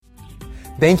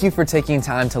Thank you for taking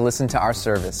time to listen to our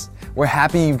service. We're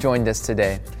happy you've joined us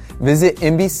today. Visit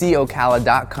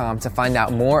NBCOcala.com to find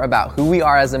out more about who we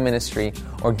are as a ministry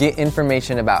or get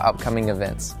information about upcoming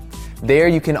events. There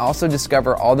you can also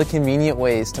discover all the convenient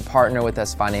ways to partner with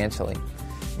us financially.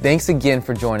 Thanks again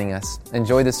for joining us.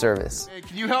 Enjoy the service. Hey,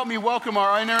 can you help me welcome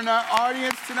our internet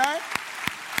audience tonight?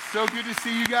 So good to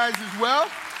see you guys as well.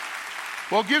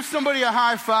 Well, give somebody a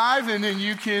high five and then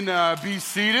you can be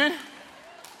seated.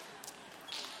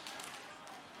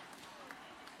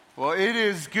 Well, it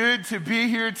is good to be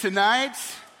here tonight,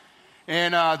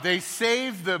 and they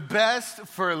saved the best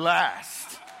for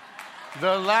last.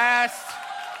 The last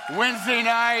Wednesday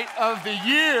night of the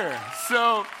year.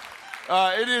 So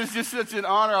it is just such an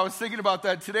honor. I was thinking about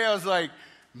that today. I was like,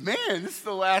 man, this is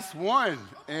the last one.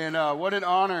 And what an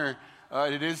honor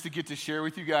it is to get to share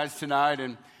with you guys tonight.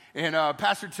 And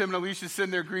Pastor Tim and Alicia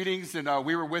send their greetings, and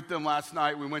we were with them last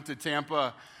night. We went to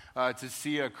Tampa to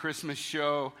see a Christmas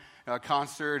show.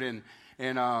 Concert and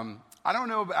I don't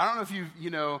know if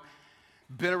you've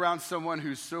been around someone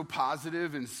who's so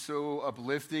positive and so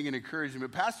uplifting and encouraging,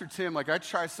 but Pastor Tim, like I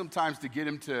try sometimes to get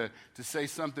him to say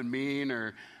something mean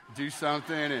or do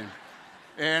something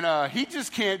and he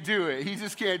just can't do it. He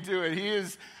just can't do it. He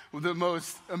is the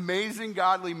most amazing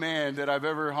godly man that I've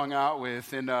ever hung out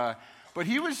with, and but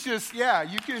he was just you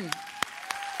can,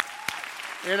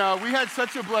 and we had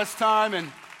such a blessed time.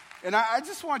 And I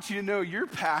just want you to know, your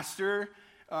pastor,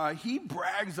 he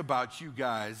brags about you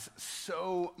guys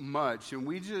so much. And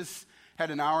we just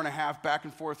had an hour and a half back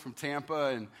and forth from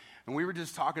Tampa, and we were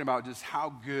just talking about just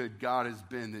how good God has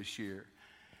been this year.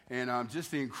 And just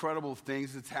the incredible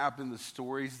things that's happened, the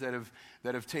stories that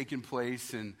have taken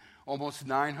place, and almost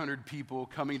 900 people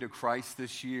coming to Christ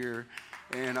this year.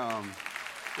 And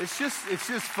it's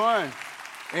just fun.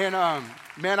 And,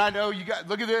 man, I know you got,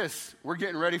 look at this. We're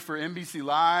getting ready for NBC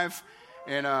Live,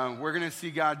 and we're going to see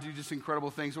God do just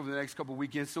incredible things over the next couple of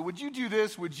weekends. So would you do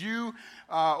this? Would you,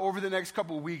 over the next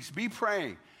couple of weeks, be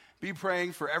praying? Be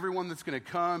praying for everyone that's going to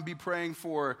come. Be praying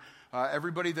for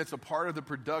everybody that's a part of the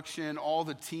production, all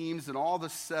the teams and all the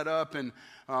setup and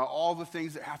all the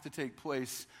things that have to take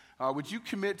place. Would you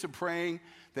commit to praying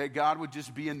that God would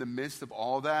just be in the midst of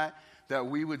all that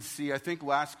we would see? I think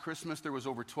last Christmas there was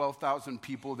over 12,000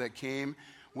 people that came.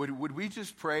 Would we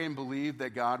just pray and believe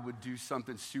that God would do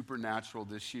something supernatural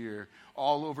this year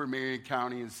all over Marion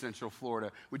County and Central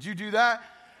Florida? Would you do that?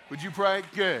 Would you pray?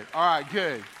 Good. All right,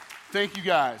 good. Thank you,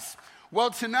 guys. Well,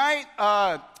 tonight,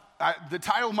 the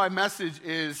title of my message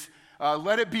is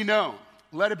Let It Be Known.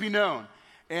 Let It Be Known.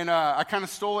 And I kind of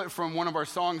stole it from one of our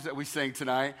songs that we sang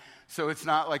tonight. So it's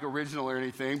not like original or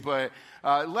anything, but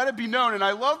let it be known. And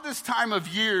I love this time of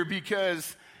year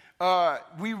because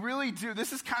we really do.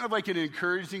 This is kind of like an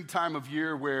encouraging time of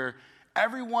year where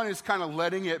everyone is kind of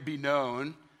letting it be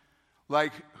known,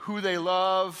 like who they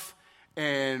love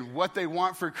and what they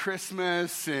want for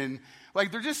Christmas. And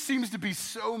like there just seems to be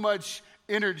so much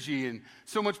energy and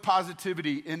so much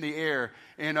positivity in the air.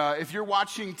 And if you're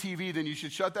watching TV, then you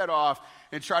should shut that off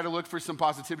and try to look for some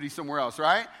positivity somewhere else,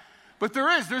 right? But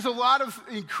there's a lot of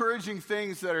encouraging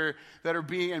things that are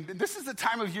being, and this is the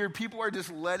time of year people are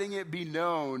just letting it be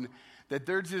known that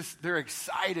they're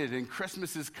excited and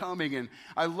Christmas is coming. And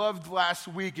I loved last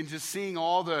week and just seeing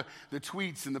all the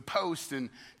tweets and the posts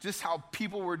and just how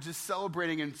people were just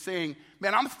celebrating and saying,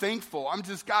 man, I'm thankful.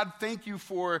 God, thank you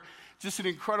for just an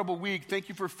incredible week. Thank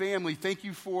you for family. Thank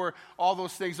you for all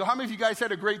those things. So how many of you guys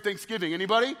had a great Thanksgiving?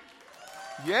 Anybody?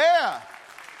 Yeah.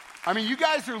 I mean, you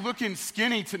guys are looking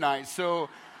skinny tonight, so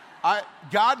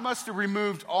God must have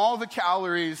removed all the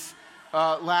calories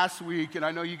last week, and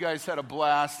I know you guys had a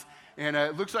blast, and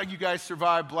it looks like you guys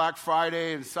survived Black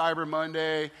Friday and Cyber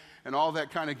Monday and all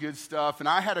that kind of good stuff. And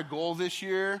I had a goal this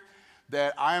year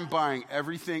that I am buying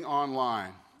everything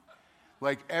online,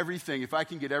 like everything. If I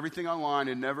can get everything online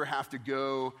and never have to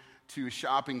go to a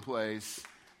shopping place,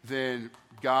 then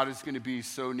God is going to be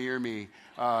so near me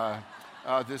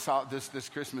this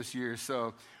Christmas year.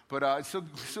 So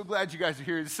glad you guys are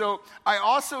here. So I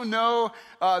also know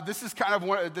this is kind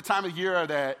of the time of year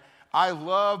that I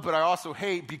love, but I also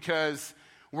hate because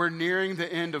we're nearing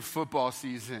the end of football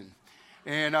season.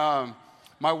 And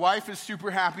my wife is super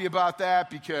happy about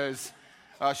that because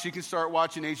she can start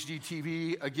watching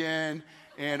HGTV again.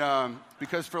 And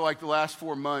because for like the last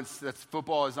 4 months,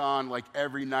 football is on like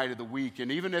every night of the week.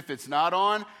 And even if it's not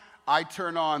on, I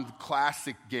turn on the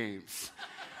classic games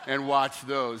and watch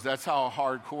those. That's how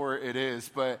hardcore it is.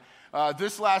 But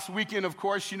this last weekend, of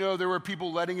course, there were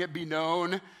people letting it be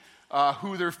known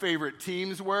who their favorite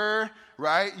teams were,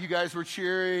 right? You guys were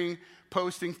cheering,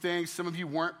 posting things. Some of you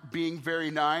weren't being very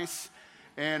nice.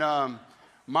 And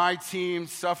my team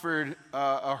suffered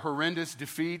a horrendous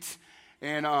defeat.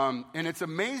 And it's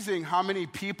amazing how many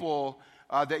people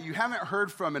that you haven't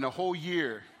heard from in a whole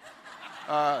year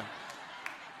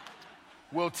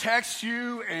will text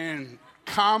you and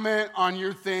comment on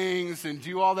your things and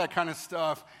do all that kind of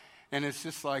stuff. And it's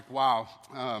just like, wow,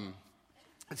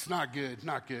 it's not good,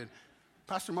 not good.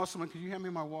 Pastor Musselman, could you hand me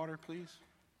my water, please?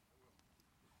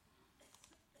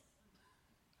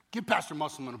 Give Pastor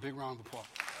Musselman a big round of applause.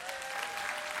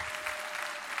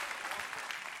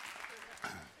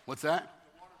 What's that?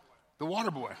 The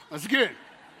water boy. That's good.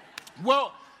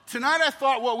 Well, tonight I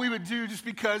thought what we would do, just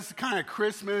because it's kind of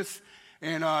Christmas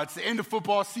and it's the end of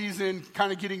football season,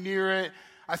 kind of getting near it,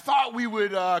 I thought we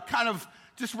would kind of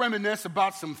just reminisce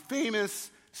about some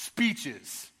famous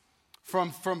speeches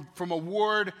from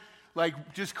award,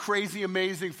 like just crazy,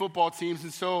 amazing football teams.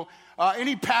 And so,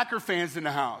 any Packer fans in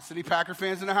the house? Any Packer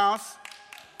fans in the house?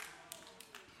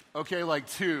 Okay, like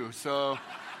 2. So,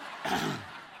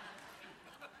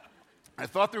 I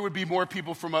thought there would be more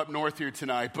people from up north here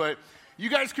tonight. But you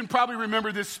guys can probably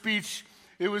remember this speech.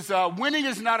 It was, winning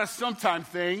is not a sometime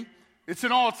thing. It's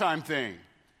an all-time thing.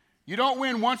 You don't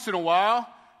win once in a while.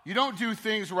 You don't do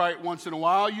things right once in a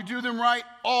while. You do them right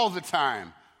all the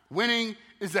time. Winning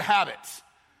is a habit.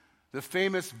 The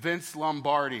famous Vince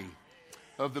Lombardi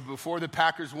before the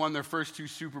Packers won their first 2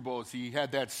 Super Bowls, he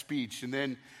had that speech. And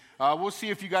then we'll see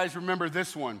if you guys remember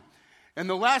this one. And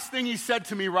the last thing he said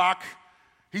to me, Rock,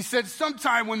 he said,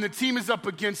 sometime when the team is up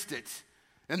against it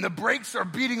and the brakes are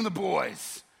beating the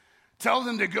boys, tell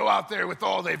them to go out there with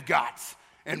all they've got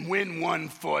and win one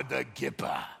for the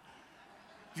Gipper.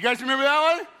 You guys remember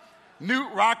that one?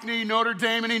 Newt Rockne, Notre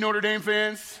Dame. Any Notre Dame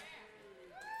fans?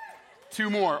 2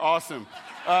 more. Awesome.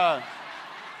 All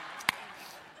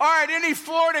right, any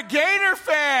Florida Gator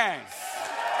fans?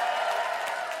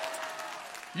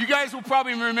 You guys will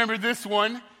probably remember this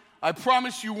one. I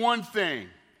promise you one thing.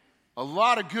 A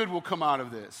lot of good will come out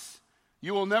of this.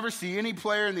 You will never see any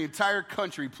player in the entire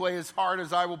country play as hard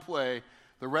as I will play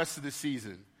the rest of the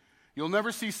season. You'll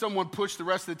never see someone push the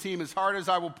rest of the team as hard as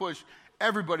I will push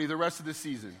everybody the rest of the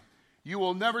season. You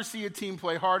will never see a team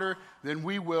play harder than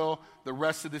we will the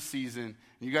rest of the season. And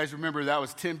you guys remember that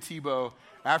was Tim Tebow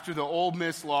after the Ole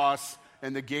Miss loss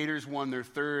and the Gators won their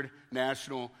 3rd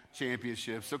national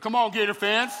championship. So come on, Gator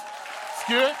fans. It's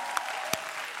good.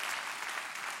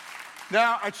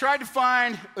 Now, I tried to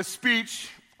find a speech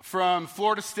from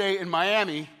Florida State and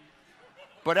Miami,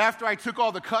 but after I took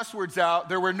all the cuss words out,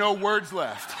 there were no words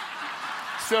left.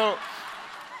 So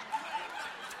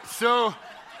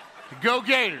go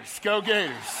Gators, go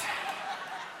Gators.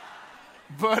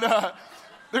 But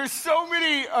there's so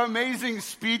many amazing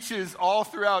speeches all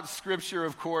throughout Scripture,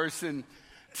 of course, and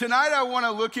tonight I want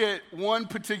to look at one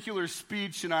particular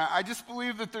speech, and I just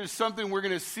believe that there's something we're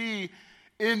going to see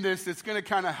in this that's going to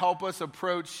kind of help us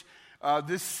approach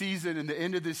this season and the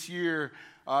end of this year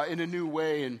in a new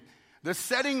way. And the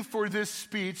setting for this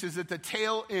speech is at the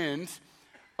tail end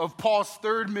of Paul's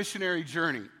 3rd missionary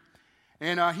journey.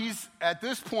 And at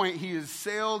this point, he has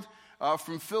sailed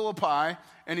from Philippi,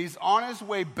 and he's on his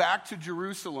way back to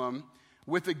Jerusalem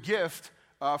with a gift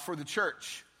for the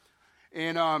church.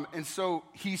 And so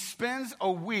he spends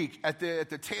a week at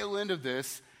the tail end of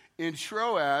this in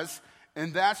Troas,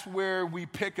 and that's where we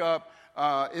pick up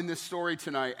in this story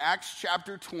tonight. Acts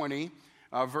chapter 20,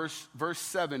 verse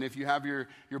 7, if you have your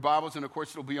Bibles, and of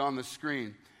course it'll be on the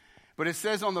screen. But it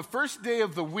says, on the first day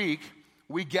of the week,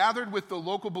 we gathered with the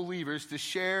local believers to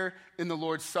share in the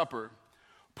Lord's Supper.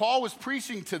 Paul was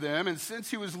preaching to them, and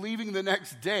since he was leaving the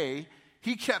next day,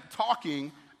 he kept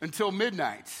talking until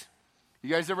midnight. You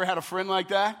guys ever had a friend like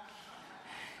that?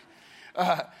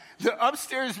 The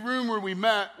upstairs room where we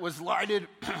met was lighted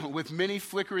with many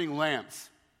flickering lamps.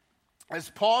 As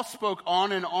Paul spoke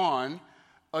on and on,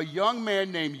 a young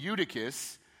man named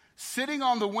Eutychus, sitting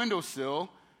on the windowsill,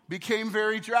 became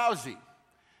very drowsy.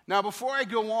 Now, before I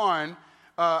go on,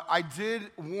 I did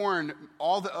warn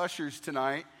all the ushers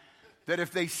tonight that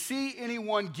if they see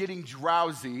anyone getting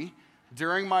drowsy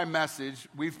during my message,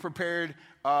 we've prepared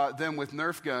them with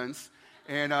Nerf guns,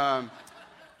 and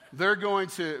they're going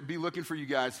to be looking for you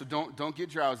guys, so don't get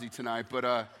drowsy tonight.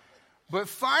 But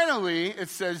finally, it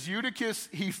says, Eutychus,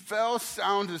 he fell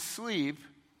sound asleep,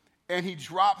 and he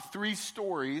dropped 3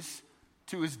 stories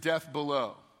to his death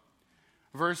below.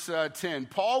 Verse 10,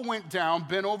 Paul went down,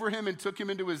 bent over him, and took him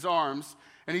into his arms,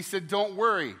 and he said, don't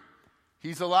worry,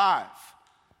 he's alive.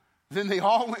 Then they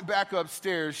all went back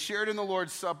upstairs, shared in the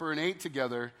Lord's Supper, and ate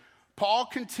together. Paul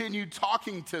continued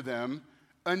talking to them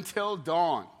until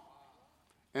dawn,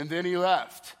 and then he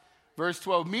left. Verse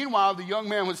 12, meanwhile, the young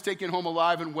man was taken home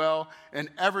alive and well, and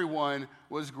everyone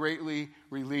was greatly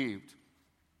relieved.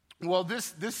 Well,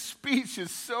 this speech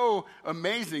is so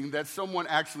amazing that someone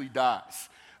actually dies.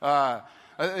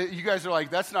 You guys are like,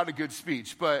 that's not a good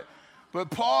speech. But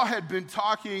Paul had been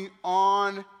talking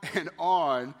on,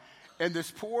 and this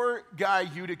poor guy,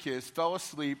 Eutychus, fell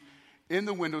asleep in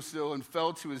the windowsill and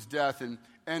fell to his death.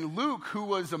 And Luke, who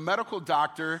was a medical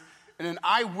doctor and an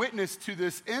eyewitness to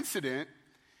this incident,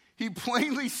 he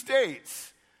plainly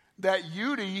states that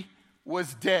Euty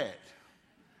was dead.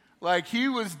 Like, he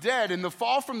was dead, and the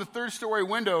fall from the third-story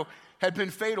window had been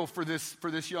fatal for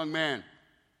this young man.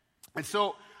 And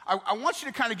so I want you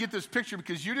to kind of get this picture,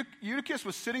 because Eutychus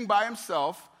was sitting by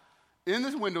himself in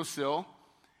the windowsill,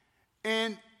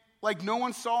 and like no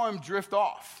one saw him drift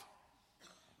off.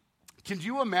 Can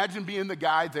you imagine being the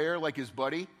guy there, like his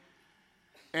buddy,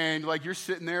 and like you're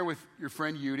sitting there with your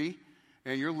friend Euty,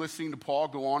 and you're listening to Paul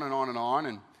go on and on and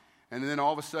on, and then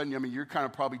all of a sudden, I mean, you're kind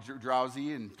of probably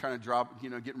drowsy and kind of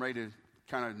getting ready to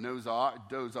kind of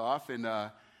doze off, and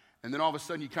then all of a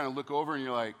sudden you kind of look over and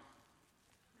you're like,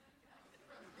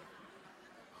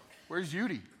 where's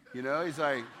Euty? You know, he's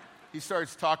like, he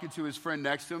starts talking to his friend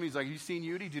next to him. He's like, you seen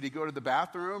Euty? Did he go to the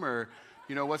bathroom, or,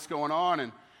 you know, what's going on?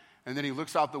 And then he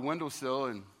looks out the windowsill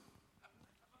and,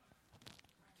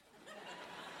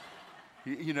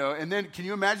 you know, and then can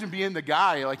you imagine being the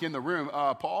guy like in the room,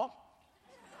 Paul?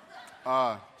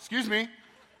 Excuse me.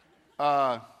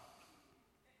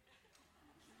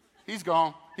 He's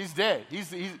gone. He's dead.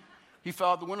 He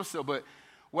fell out the windowsill. But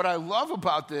what I love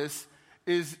about this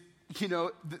is, you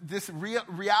know, this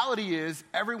reality is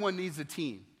everyone needs a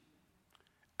team.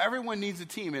 Everyone needs a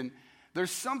team. And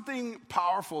there's something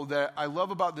powerful that I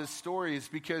love about this story, is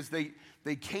because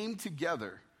they came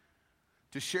together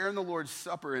to share in the Lord's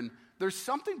Supper. And there's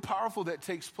something powerful that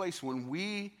takes place when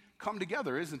we come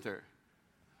together, isn't there?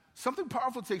 Something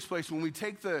powerful takes place when we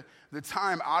take the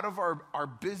time out of our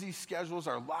busy schedules,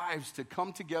 our lives, to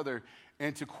come together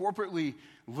and to corporately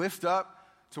lift up,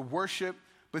 to worship,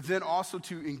 but then also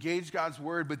to engage God's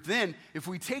word. But then if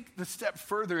we take the step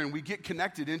further and we get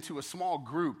connected into a small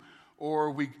group,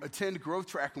 or we attend Growth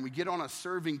Track and we get on a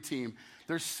serving team,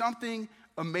 there's something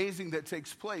amazing that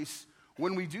takes place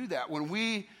when we do that. When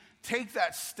we take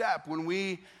that step, when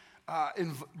we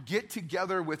get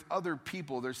together with other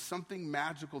people, there's something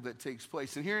magical that takes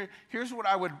place. And here's what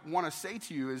I would want to say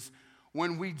to you is,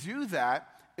 when we do that,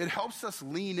 it helps us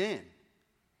lean in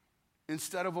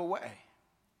instead of away.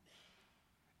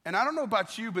 And I don't know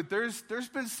about you, but there's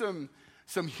been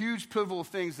some huge pivotal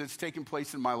things that's taken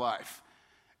place in my life.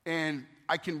 And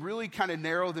I can really kind of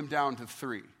narrow them down to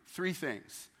three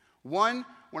things. One,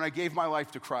 when I gave my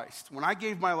life to Christ. When I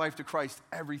gave my life to Christ,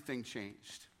 everything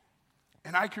changed.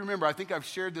 And I can remember, I think I've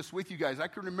shared this with you guys, I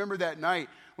can remember that night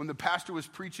when the pastor was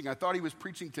preaching. I thought he was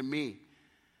preaching to me.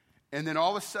 And then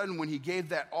all of a sudden, when he gave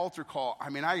that altar call,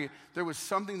 I mean, there was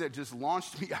something that just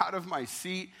launched me out of my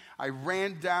seat. I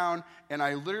ran down and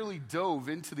I literally dove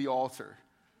into the altar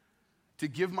to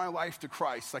give my life to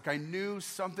Christ. Like, I knew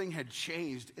something had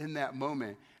changed in that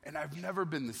moment, and I've never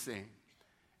been the same.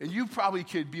 And you probably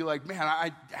could be like, man,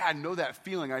 I know that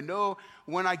feeling. I know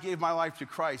when I gave my life to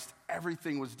Christ,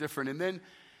 everything was different. And then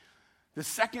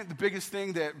the biggest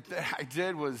thing that I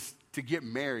did was to get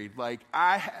married. Like,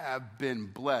 I have been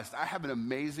blessed. I have an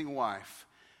amazing wife.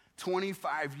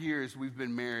 25 years we've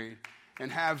been married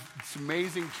and have some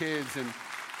amazing kids. And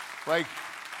like,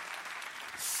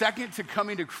 second to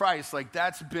coming to Christ, like,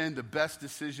 that's been the best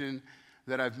decision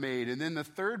that I've made. And then the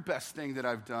third best thing that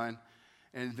I've done,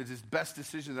 and the best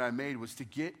decision that I made, was to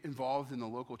get involved in the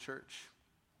local church.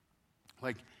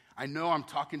 Like, I know I'm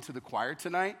talking to the choir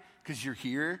tonight because you're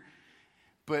here,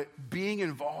 but being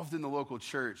involved in the local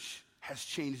church has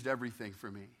changed everything for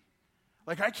me.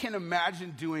 Like, I can't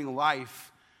imagine doing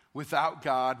life without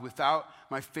God, without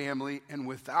my family, and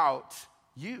without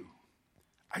you.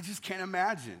 I just can't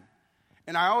imagine.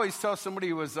 And I always tell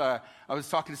somebody, I was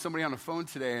talking to somebody on the phone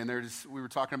today, and we were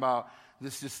talking about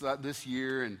this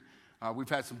year, and we've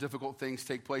had some difficult things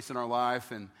take place in our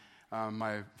life, and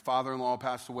my father-in-law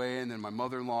passed away, and then my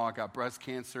mother-in-law got breast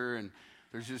cancer, and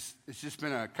it's just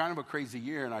been a kind of a crazy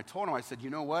year. And I told him, I said, you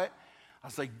know what? I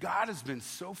was like, God has been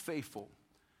so faithful.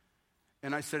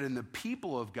 And I said, and the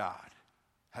people of God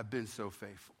have been so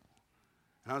faithful.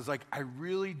 And I was like, I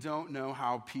really don't know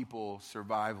how people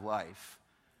survive life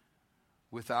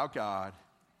without God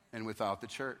and without the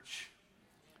church.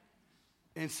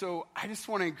 And so I just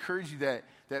want to encourage you that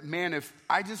man,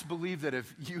 I just believe that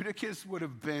if Eutychus would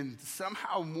have been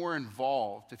somehow more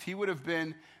involved, if he would have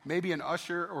been maybe an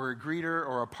usher or a greeter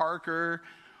or a parker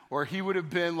or he would have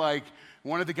been like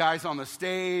one of the guys on the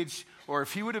stage, or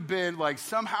if he would have been like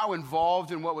somehow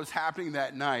involved in what was happening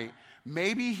that night,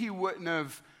 maybe he wouldn't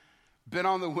have been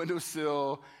on the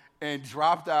windowsill and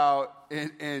dropped out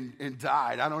and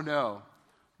died. I don't know.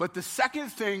 But the second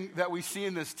thing that we see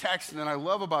in this text, and that I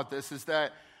love about this, is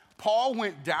that Paul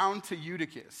went down to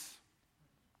Eutychus.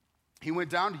 He went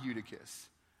down to Eutychus.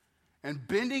 And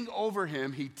bending over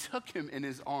him, he took him in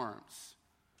his arms.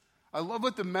 I love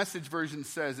what the Message version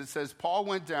says. It says, Paul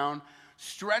went down,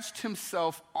 stretched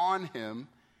himself on him,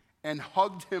 and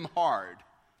hugged him hard.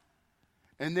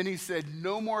 And then he said,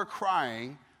 no more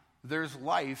crying, there's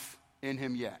life in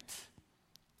him yet.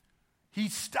 He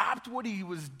stopped what he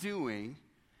was doing,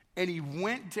 and he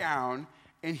went down,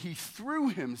 and he threw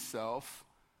himself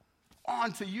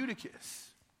onto Eutychus.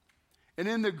 And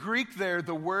in the Greek there,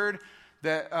 the word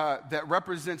that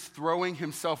represents throwing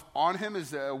himself on him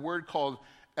is a word called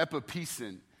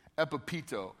epipesen,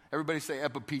 epipito. Everybody say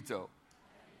epipito.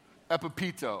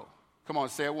 Epipito. Come on,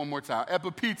 say it one more time.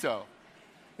 Epipito.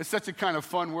 It's such a kind of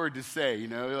fun word to say, you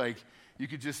know, like you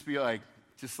could just be like,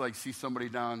 see somebody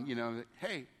down, you know,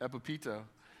 hey, epipito,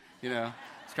 you know.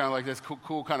 It's kind of like this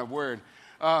cool kind of word.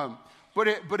 But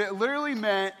it literally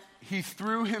meant he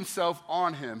threw himself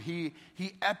on him. He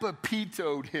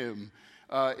epipitoed him.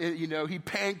 He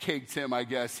pancaked him, I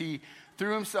guess. He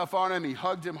threw himself on him. He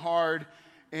hugged him hard.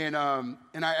 And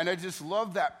I just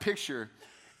love that picture.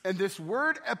 And this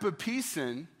word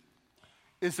epipesen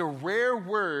is a rare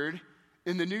word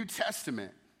in the New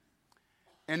Testament.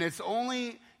 And it's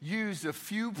only used a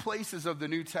few places of the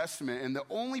New Testament. And the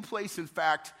only place, in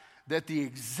fact, that the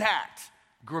exact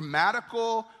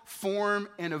grammatical form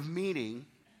and of meaning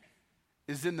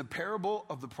is in the parable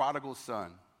of the prodigal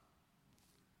son.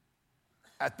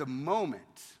 At the moment,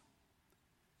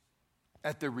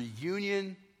 at the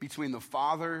reunion between the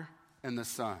father and the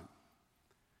son.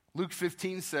 Luke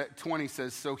 15:20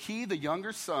 says, so he, the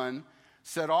younger son,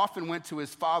 set off and went to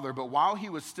his father, but while he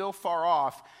was still far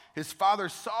off, his father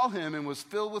saw him and was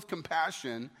filled with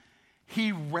compassion.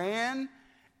 He ran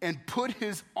and put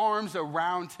his arms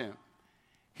around him.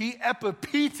 He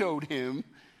epipitoed him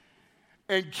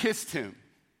and kissed him.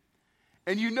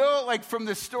 And you know, like from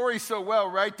the story so well,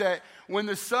 right, that when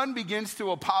the son begins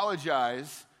to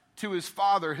apologize to his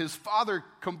father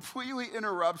completely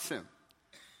interrupts him,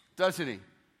 doesn't he?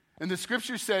 And the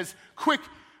scripture says, quick,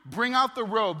 bring out the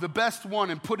robe, the best one,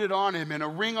 and put it on him, and a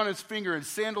ring on his finger, and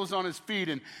sandals on his feet,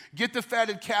 and get the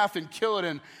fatted calf and kill it,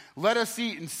 and let us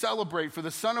eat and celebrate. For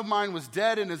the son of mine was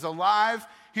dead and is alive.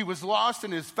 He was lost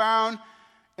and is found.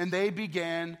 And they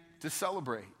began to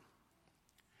celebrate.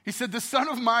 He said, the son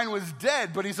of mine was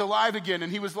dead, but he's alive again,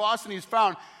 and he was lost and he's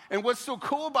found. And what's so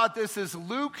cool about this is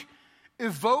Luke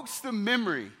evokes the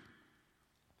memory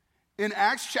in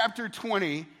Acts chapter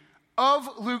 20 of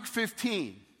Luke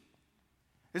 15.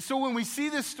 And so when we see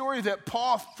this story that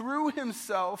Paul threw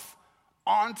himself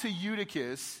onto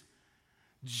Eutychus,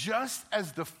 just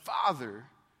as the father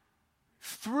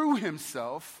threw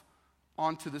himself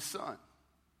onto the son.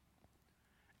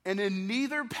 And in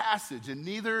neither passage, in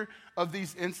neither of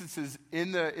these instances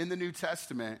in the New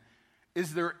Testament,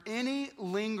 is there any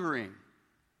lingering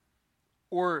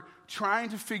or trying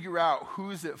to figure out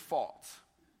who's at fault.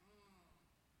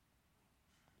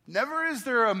 Never is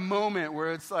there a moment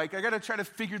where it's like, I got to try to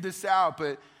figure this out,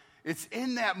 but it's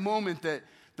in that moment that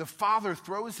the father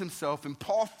throws himself and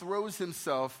Paul throws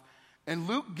himself, and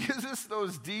Luke gives us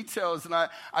those details, and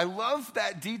I love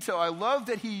that detail. I love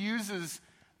that he uses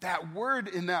that word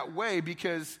in that way,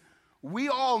 because we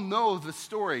all know the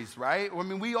stories, right? I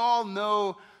mean, we all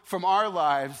know from our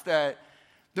lives that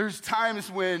there's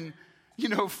times when,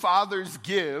 fathers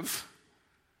give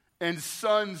and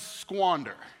sons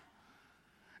squander.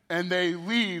 And they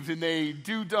leave and they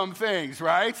do dumb things,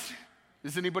 right?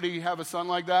 Does anybody have a son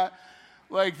like that?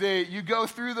 Like you go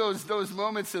through those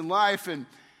moments in life, and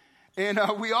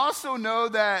we also know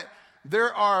that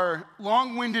there are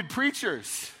long-winded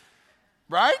preachers,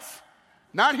 right?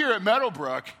 Not here at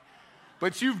Meadowbrook,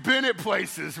 but you've been at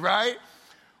places, right?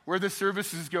 Where the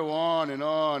services go on and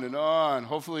on and on.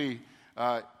 Hopefully,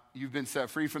 you've been set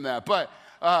free from that. But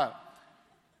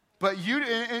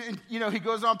he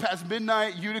goes on past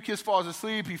midnight. Eutychus falls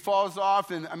asleep. He falls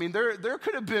off, and I mean, there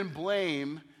could have been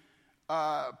blame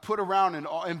put around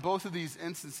in both of these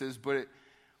instances, but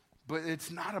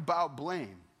it's not about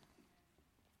blame.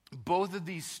 Both of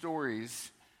these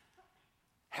stories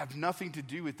have nothing to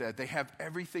do with that. They have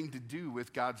everything to do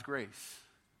with God's grace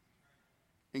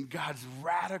and God's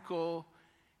radical,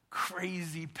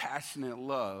 crazy, passionate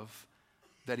love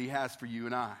that he has for you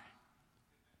and I.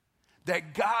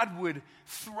 That God would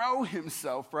throw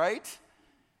himself, right,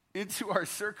 into our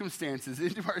circumstances,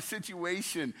 into our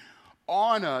situation,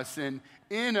 on us and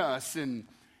in us. And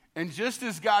just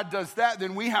as God does that,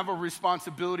 then we have a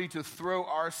responsibility to throw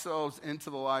ourselves into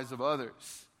the lives of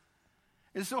others.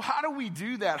 And so how do we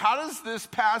do that? How does this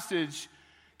passage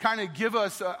kind of give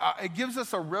us it gives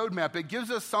us a roadmap. It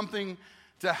gives us something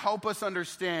to help us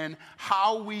understand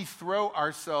how we throw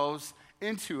ourselves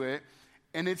into it.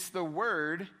 And it's the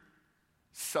word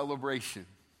celebration.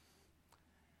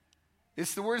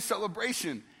 It's the word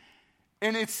celebration.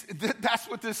 And that's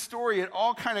what this story, it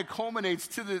all kind of culminates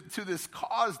to this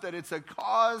cause, that it's a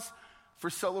cause for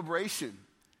celebration.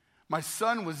 My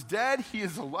son was dead, he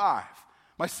is alive.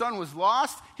 My son was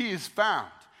lost, he is found.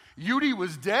 Yudi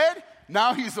was dead,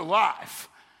 now he's alive.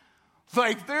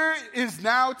 Like, there is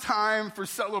now time for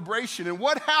celebration. And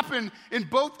what happened in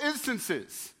both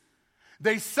instances?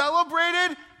 They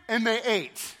celebrated and they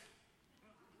ate.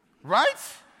 Right?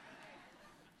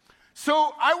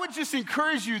 So I would just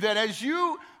encourage you that as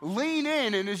you lean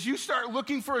in and as you start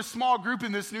looking for a small group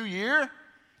in this new year,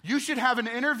 you should have an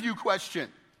interview question.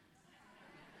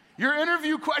 Your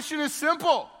interview question is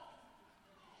simple.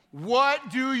 What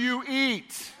do you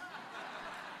eat?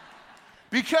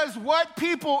 Because what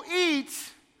people eat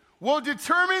will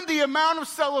determine the amount of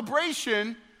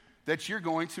celebration that you're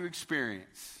going to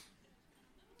experience.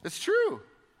 It's true.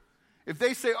 If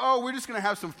they say, oh, we're just going to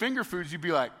have some finger foods, you'd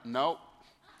be like, nope.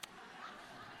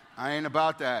 I ain't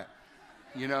about that.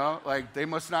 You know, like, they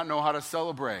must not know how to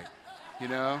celebrate, you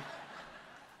know.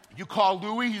 You call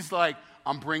Louis, he's like,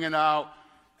 I'm bringing out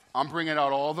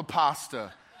all the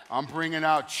pasta. I'm bringing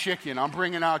out chicken. I'm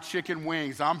bringing out chicken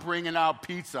wings. I'm bringing out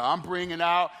pizza. I'm bringing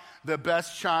out the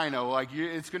best china. Like,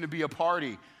 it's going to be a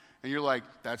party. And you're like,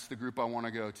 that's the group I want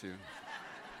to go to.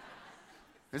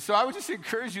 And so I would just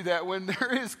encourage you that when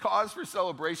there is cause for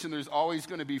celebration, there's always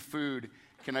going to be food.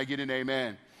 Can I get an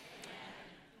amen?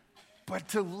 But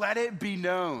to let it be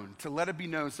known,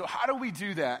 So how do we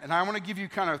do that? And I want to give you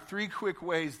kind of 3 quick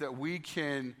ways that we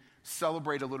can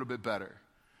celebrate a little bit better.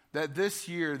 That this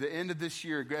year, the end of this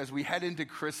year, as we head into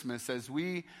Christmas, as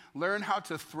we learn how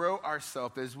to throw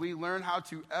ourselves, as we learn how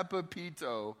to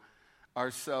epipito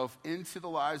ourselves into the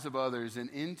lives of others and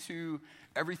into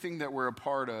everything that we're a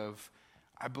part of,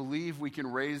 I believe we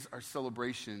can raise our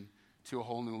celebration to a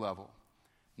whole new level.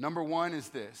 Number 1 is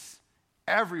this: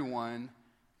 everyone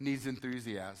needs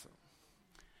enthusiasm.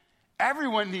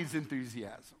 Everyone needs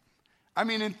enthusiasm. I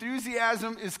mean,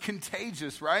 enthusiasm is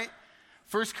contagious, right?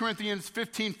 1 Corinthians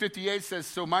 15:58 says,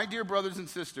 so my dear brothers and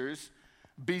sisters,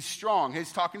 be strong.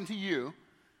 He's talking to you.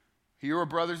 You are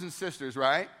brothers and sisters,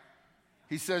 right?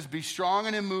 He says, be strong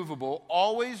and immovable.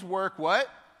 Always work what?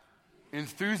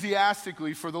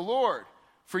 Enthusiastically for the Lord.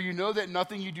 For you know that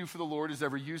nothing you do for the Lord is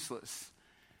ever useless.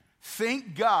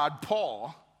 Thank God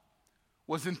Paul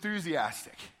was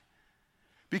enthusiastic.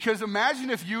 Because imagine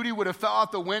if Yudi would have fell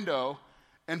out the window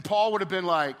and Paul would have been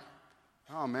like,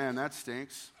 oh man, that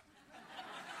stinks.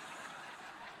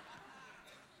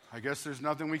 I guess there's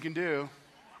nothing we can do.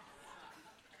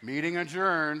 Meeting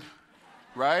adjourned,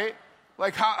 right?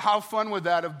 Like, how fun would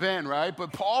that have been, right?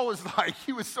 But Paul was like,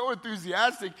 he was so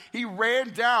enthusiastic, he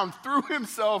ran down, threw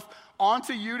himself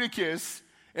onto Eutychus,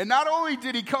 and not only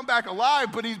did he come back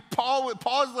alive, but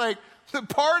Paul's like, the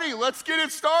party, let's get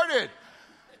it started.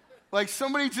 Like,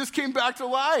 somebody just came back to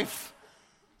life.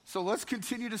 So let's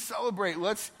continue to celebrate,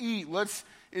 let's eat,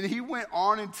 and he went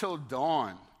on until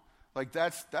dawn. Like,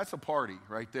 that's a party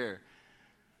right there.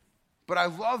 But I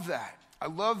love that. I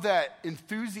love that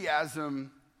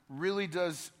enthusiasm really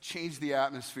does change the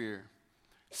atmosphere.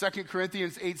 2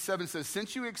 Corinthians 8:7 says,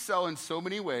 since you excel in so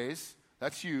many ways,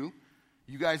 that's you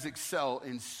guys excel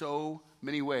in so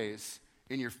many ways.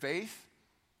 In your faith,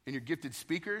 in your gifted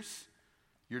speakers,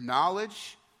 your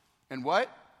knowledge, and what?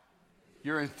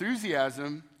 Your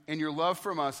enthusiasm and your love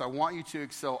from us. I want you to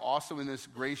excel also in this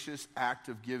gracious act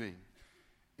of giving.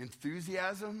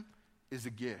 Enthusiasm is a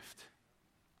gift.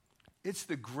 It's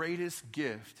the greatest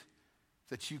gift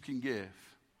that you can give.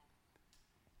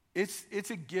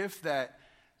 It's a gift that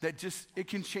just, it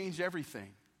can change everything.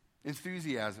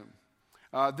 Enthusiasm.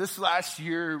 This last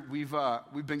year, we've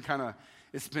been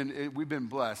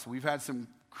blessed. We've had some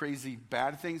crazy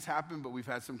bad things happen, but we've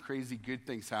had some crazy good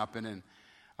things happen.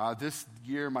 And this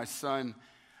year, my son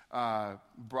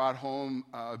brought home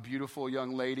a beautiful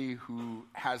young lady who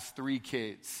has 3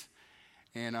 kids,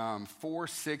 and 4,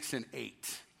 6, and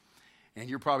 8. And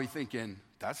you're probably thinking,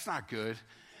 that's not good.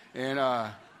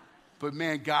 And but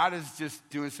man, God is just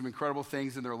doing some incredible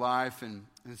things in their life, and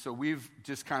so we've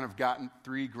just kind of gotten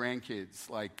 3 grandkids,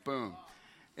 like boom,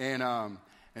 and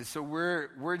so we're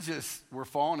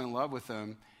falling in love with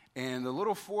them. And the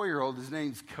little 4-year-old, his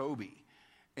name's Kobe.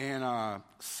 And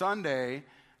Sunday,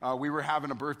 we were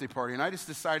having a birthday party. And I just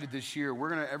decided this year,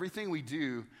 everything we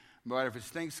do, but if it's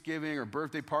Thanksgiving or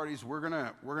birthday parties, we're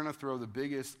gonna throw the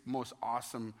biggest, most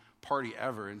awesome party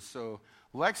ever. And so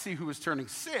Lexi, who was turning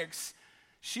 6,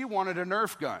 she wanted a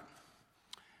Nerf gun.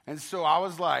 And so I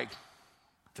was like,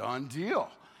 done deal.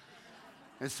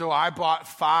 And so I bought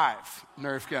 5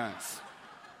 Nerf guns.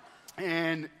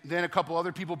 And then a couple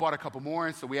other people bought a couple more,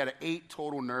 and so we had 8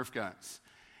 total Nerf guns.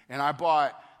 And I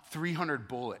bought 300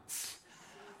 bullets.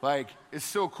 Like, it's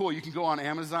so cool. You can go on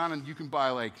Amazon and you can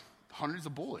buy like hundreds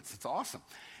of bullets. It's awesome.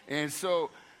 And so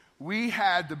we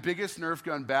had the biggest Nerf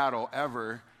gun battle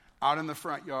ever out in the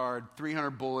front yard,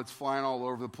 300 bullets flying all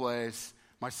over the place.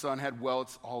 My son had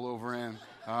welts all over him.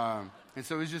 And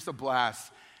so it was just a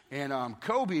blast. And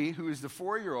Kobe, who is the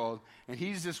 4-year-old, and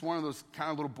he's just one of those kind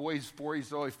of little boys, 4,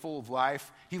 he's always full of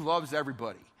life. He loves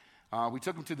everybody. We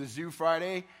took him to the zoo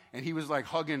Friday, and he was like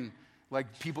hugging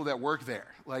like people that work there.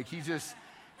 Like he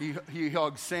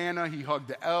hugged Santa, he hugged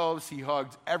the elves, he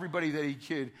hugged everybody that he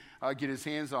could get his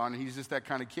hands on. And he's just that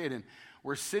kind of kid. And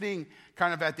we're sitting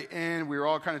kind of at the end. We were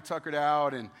all kind of tuckered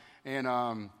out, and a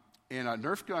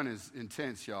Nerf gun is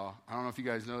intense, y'all. I don't know if you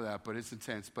guys know that, but it's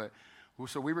intense. But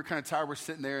so we were kind of tired. We're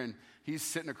sitting there, and he's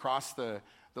sitting across the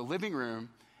living room,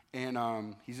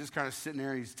 and he's just kind of sitting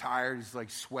there. He's tired. He's like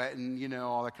sweating, you know,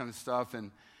 all that kind of stuff.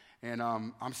 And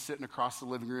I'm sitting across the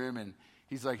living room, and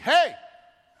he's like, hey!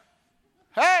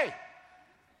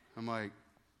 I'm like,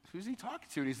 who's he talking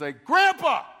to? And he's like,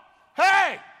 Grandpa,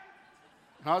 hey!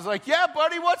 And I was like, yeah,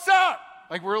 buddy, what's up?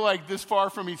 Like, we're like this far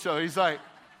from each other. He's like,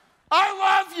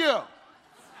 I love you.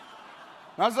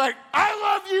 And I was like, I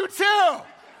love you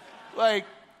too. Like,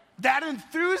 that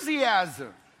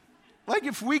enthusiasm. Like,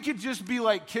 if we could just be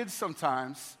like kids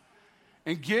sometimes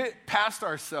and get past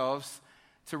ourselves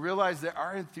to realize that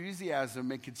our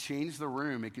enthusiasm, it could change the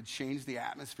room, it could change the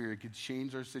atmosphere, it could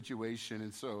change our situation.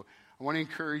 And so I want to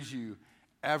encourage you,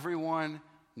 everyone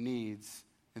needs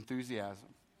enthusiasm.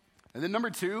 And then number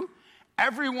 2,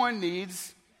 everyone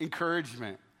needs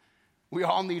encouragement. We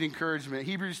all need encouragement.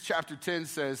 Hebrews chapter 10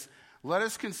 says, let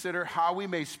us consider how we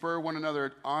may spur one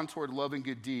another on toward love and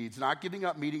good deeds, not giving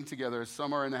up meeting together as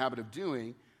some are in the habit of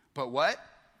doing, but what?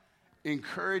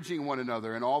 Encouraging one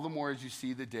another, and all the more as you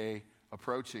see the day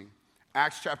approaching.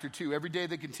 Acts chapter 2, every day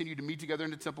they continued to meet together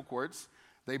in the temple courts.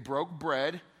 They broke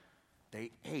bread,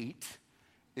 they ate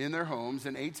in their homes,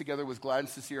 and ate together with glad and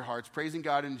sincere hearts, praising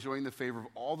God and enjoying the favor of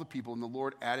all the people. And the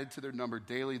Lord added to their number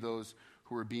daily those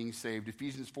who were being saved.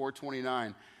 Ephesians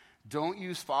 4:29, don't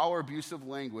use foul or abusive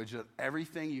language. Let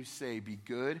everything you say be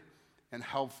good and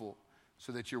helpful,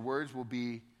 so that your words will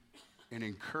be an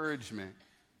encouragement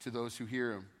to those who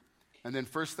hear them. And then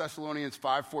 1 Thessalonians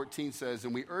 5:14 says,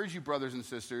 and we urge you, brothers and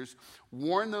sisters,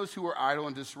 warn those who are idle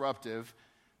and disruptive,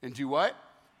 and do what?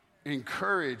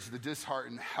 Encourage the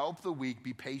disheartened, help the weak,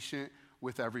 be patient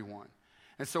with everyone.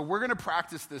 And so we're going to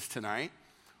practice this tonight.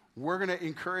 We're going to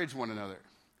encourage one another,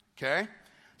 okay?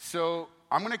 So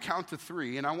I'm going to count to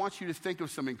 3, and I want you to think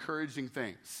of some encouraging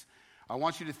things. I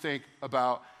want you to think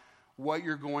about what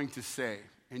you're going to say.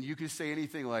 And you can say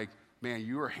anything like, man,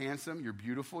 you are handsome, you're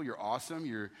beautiful, you're awesome,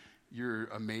 you're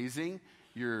amazing,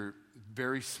 you're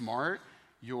very smart,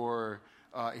 you're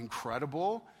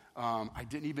incredible. I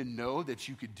didn't even know that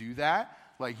you could do that.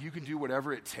 Like, you can do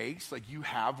whatever it takes. Like, you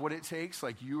have what it takes.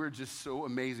 Like, you are just so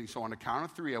amazing. So on the count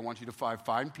of 3, I want you to find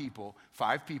 5 people.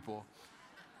 5 people.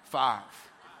 5.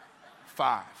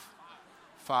 5.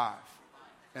 5.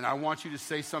 And I want you to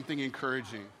say something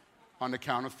encouraging on the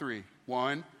count of 3.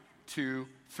 1, 2,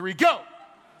 3, go!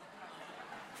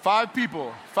 5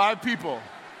 people. 5 people.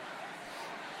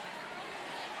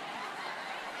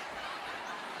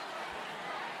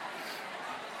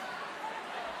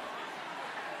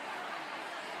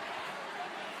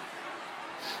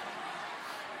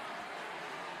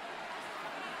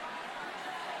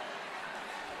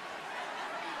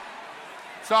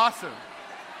 It's awesome.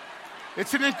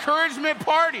 It's an encouragement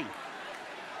party.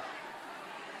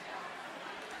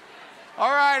 All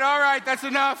right, that's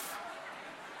enough.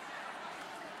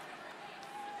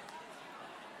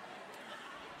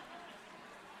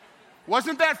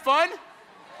 Wasn't that fun?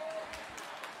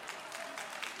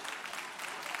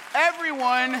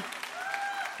 Everyone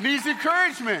needs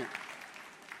encouragement.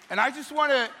 And I just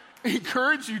want to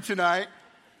encourage you tonight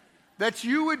that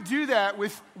you would do that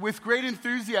with great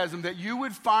enthusiasm, that you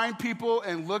would find people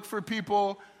and look for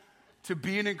people to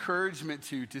be an encouragement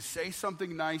to say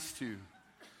something nice to.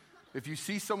 If you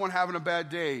see someone having a bad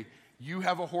day, you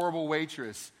have a horrible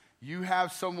waitress, you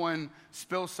have someone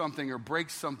spill something or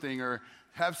break something or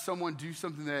have someone do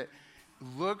something, that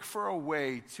look for a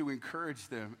way to encourage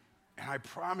them. And I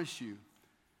promise you,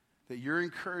 that your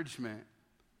encouragement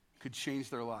could change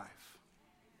their life.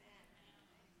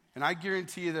 And I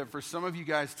guarantee you that for some of you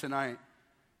guys tonight,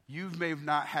 you may have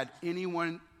not had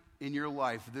anyone in your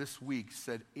life this week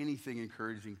said anything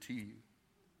encouraging to you.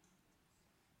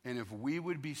 And if we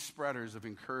would be spreaders of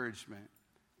encouragement,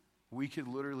 we could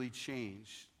literally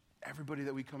change everybody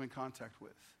that we come in contact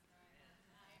with.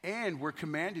 And we're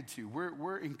commanded to.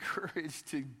 We're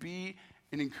encouraged to be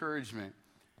an encouragement.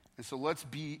 And so let's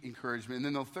be encouragement. And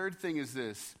then the third thing is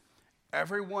this.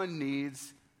 Everyone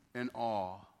needs an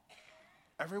awe.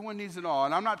 Everyone needs an awe.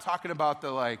 And I'm not talking about the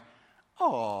like,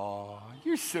 oh,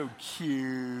 you're so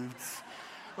cute.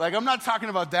 Like, I'm not talking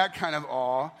about that kind of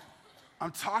awe.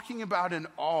 I'm talking about an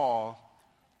awe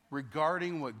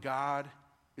regarding what God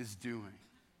is doing.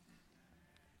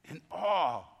 An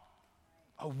awe,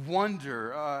 a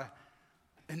wonder,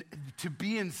 and to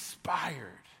be inspired,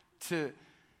 to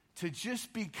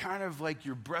just be kind of like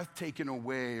your breath taken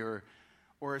away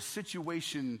or a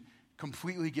situation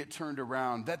completely get turned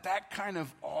around. That kind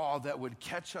of awe that would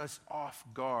catch us off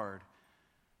guard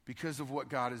because of what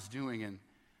God is doing. And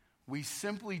we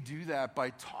simply do that by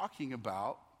talking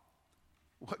about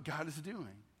what God is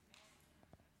doing.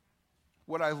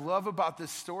 What I love about this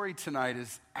story tonight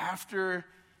is after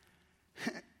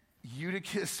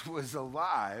Eutychus was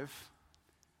alive,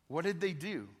 what did they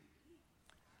do?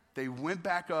 They went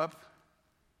back up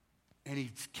and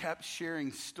he kept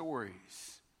sharing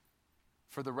stories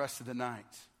for the rest of the night.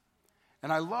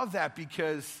 And I love that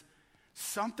because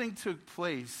something took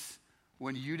place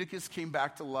when Eutychus came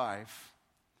back to life.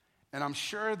 And I'm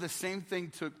sure the same thing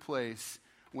took place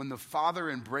when the father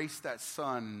embraced that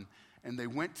son and they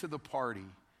went to the party.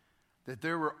 That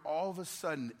there were all of a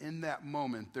sudden in that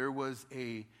moment, there was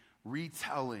a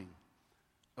retelling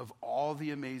of all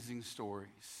the amazing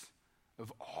stories,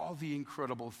 of all the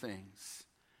incredible things.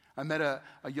 I met a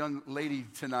young lady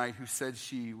tonight who said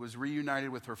she was reunited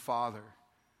with her father.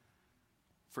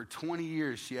 For 20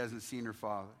 years, she hasn't seen her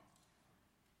father.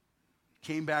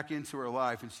 Came back into her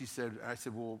life, and I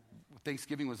said, well,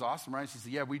 Thanksgiving was awesome, right? She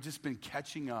said, yeah, we've just been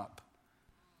catching up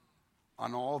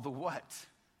on all the what?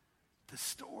 The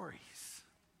stories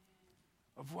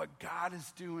of what God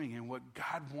is doing and what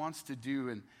God wants to do.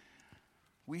 And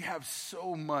we have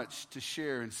so much to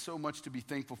share and so much to be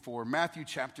thankful for. Matthew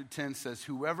chapter 10 says,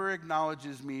 whoever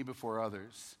acknowledges me before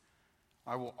others,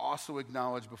 I will also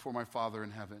acknowledge before my Father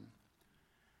in heaven.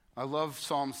 I love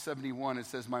Psalm 71. It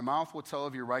says, my mouth will tell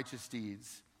of your righteous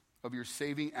deeds, of your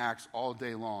saving acts all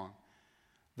day long.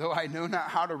 Though I know not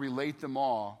how to relate them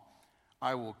all,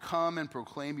 I will come and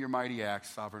proclaim your mighty acts,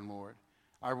 sovereign Lord.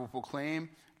 I will proclaim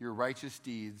your righteous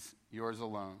deeds, yours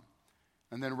alone.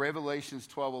 And then Revelations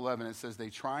 12:11, it says, they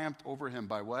triumphed over him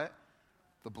by what?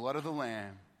 The blood of the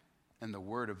Lamb and the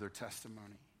word of their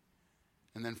testimony.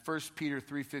 And then 1 Peter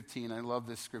 3:15, I love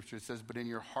this scripture. It says, but in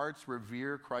your hearts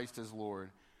revere Christ as Lord.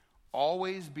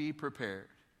 Always be prepared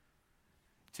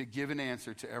to give an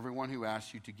answer to everyone who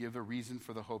asks you to give a reason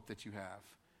for the hope that you have.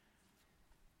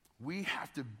 We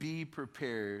have to be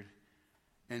prepared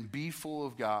and be full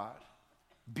of God,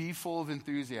 be full of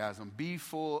enthusiasm, be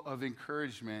full of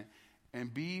encouragement,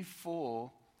 and be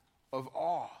full of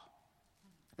awe.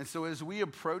 And so as we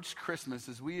approach Christmas,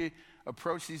 as we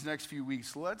approach these next few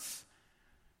weeks, let's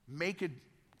make a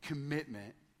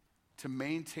commitment to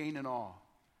maintain an awe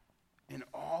in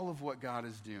all of what God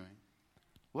is doing.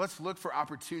 Let's look for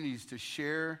opportunities to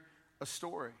share a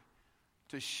story,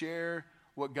 to share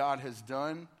what God has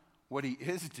done, what he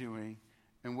is doing,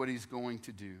 and what he's going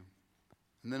to do.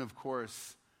 And then, of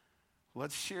course,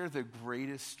 let's share the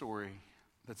greatest story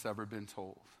that's ever been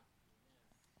told.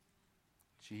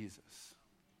 Jesus.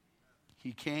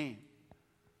 He came.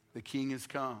 The King has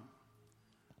come.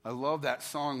 I love that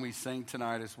song we sang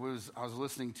tonight. I was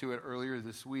listening to it earlier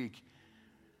this week.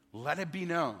 Let it be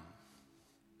known.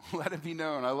 Let it be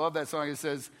known. I love that song. It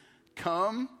says,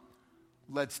 come,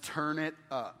 let's turn it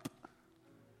up.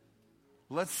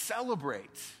 Let's celebrate.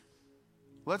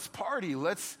 Let's party.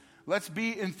 Let's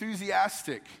be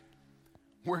enthusiastic.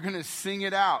 We're going to sing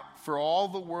it out for all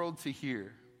the world to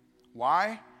hear.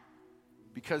 Why?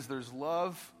 Because there's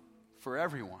love for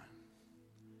everyone.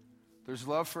 There's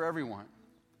love for everyone.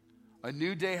 A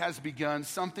new day has begun,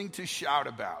 something to shout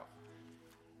about.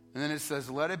 And then it says,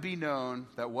 let it be known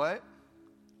that what?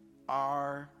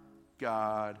 Our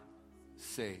God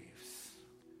saves.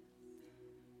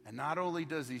 And not only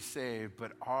does he save,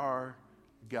 but our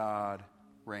God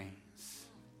reigns.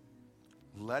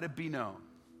 Let it be known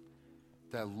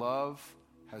that love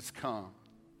has come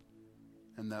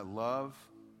and that love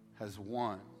has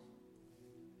won.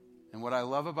 And what I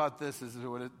love about this is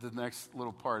the next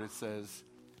little part. It says,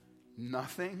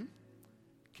 nothing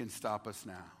can stop us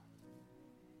now.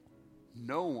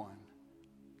 No one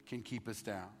can keep us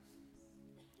down.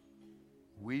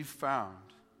 We've found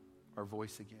our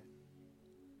voice again.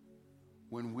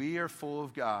 When we are full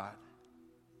of God,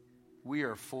 we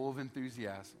are full of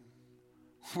enthusiasm.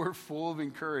 We're full of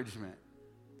encouragement.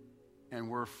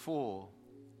 And we're full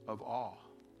of awe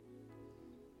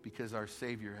because our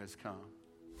Savior has come.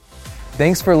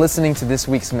 Thanks for listening to this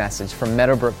week's message from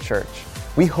Meadowbrook Church.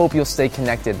 We hope you'll stay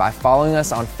connected by following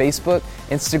us on Facebook,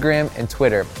 Instagram, and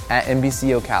Twitter at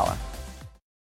NBC Ocala.